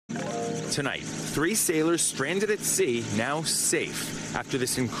Tonight, 3 sailors stranded at sea, now safe after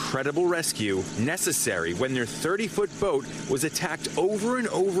this incredible rescue, necessary when their 30-foot boat was attacked over and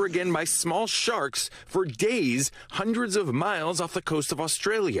over again by small sharks for days, hundreds of miles off the coast of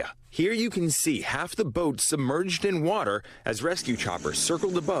Australia. Here you can see half the boat submerged in water as rescue choppers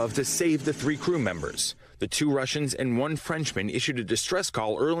circled above to save the 3 crew members. The 2 Russians and 1 Frenchman issued a distress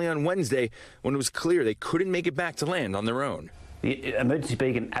call early on Wednesday when it was clear they couldn't make it back to land on their own. The emergency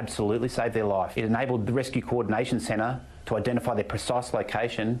beacon absolutely saved their life. It enabled the Rescue Coordination Centre to identify their precise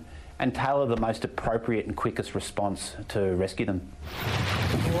location and tailor the most appropriate and quickest response to rescue them.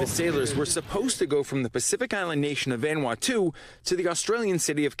 The sailors were supposed to go from the Pacific island nation of Vanuatu to the Australian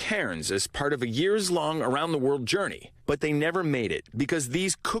city of Cairns as part of a years-long around-the-world journey. But they never made it because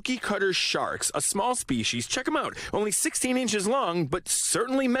these cookie-cutter sharks, a small species, check them out, only 16 inches long but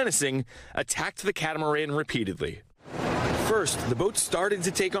certainly menacing, attacked the catamaran repeatedly. First, the boat started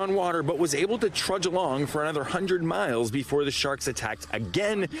to take on water but was able to trudge along for another 100 miles before the sharks attacked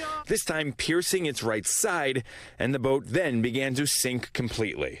again, this time piercing its right side, and the boat then began to sink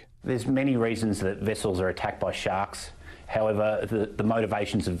completely. There's many reasons that vessels are attacked by sharks. However, the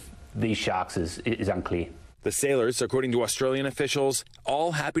motivations of these sharks is unclear. The sailors, according to Australian officials,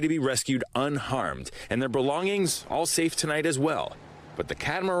 all happy to be rescued unharmed, and their belongings all safe tonight as well. But the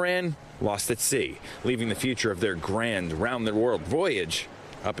catamaran lost at sea, leaving the future of their grand round-the-world voyage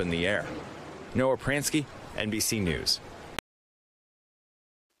up in the air. Noah Pransky, NBC News.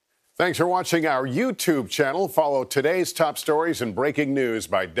 Thanks for watching our YouTube channel. Follow today's top stories and breaking news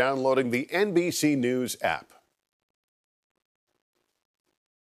by downloading the NBC News app.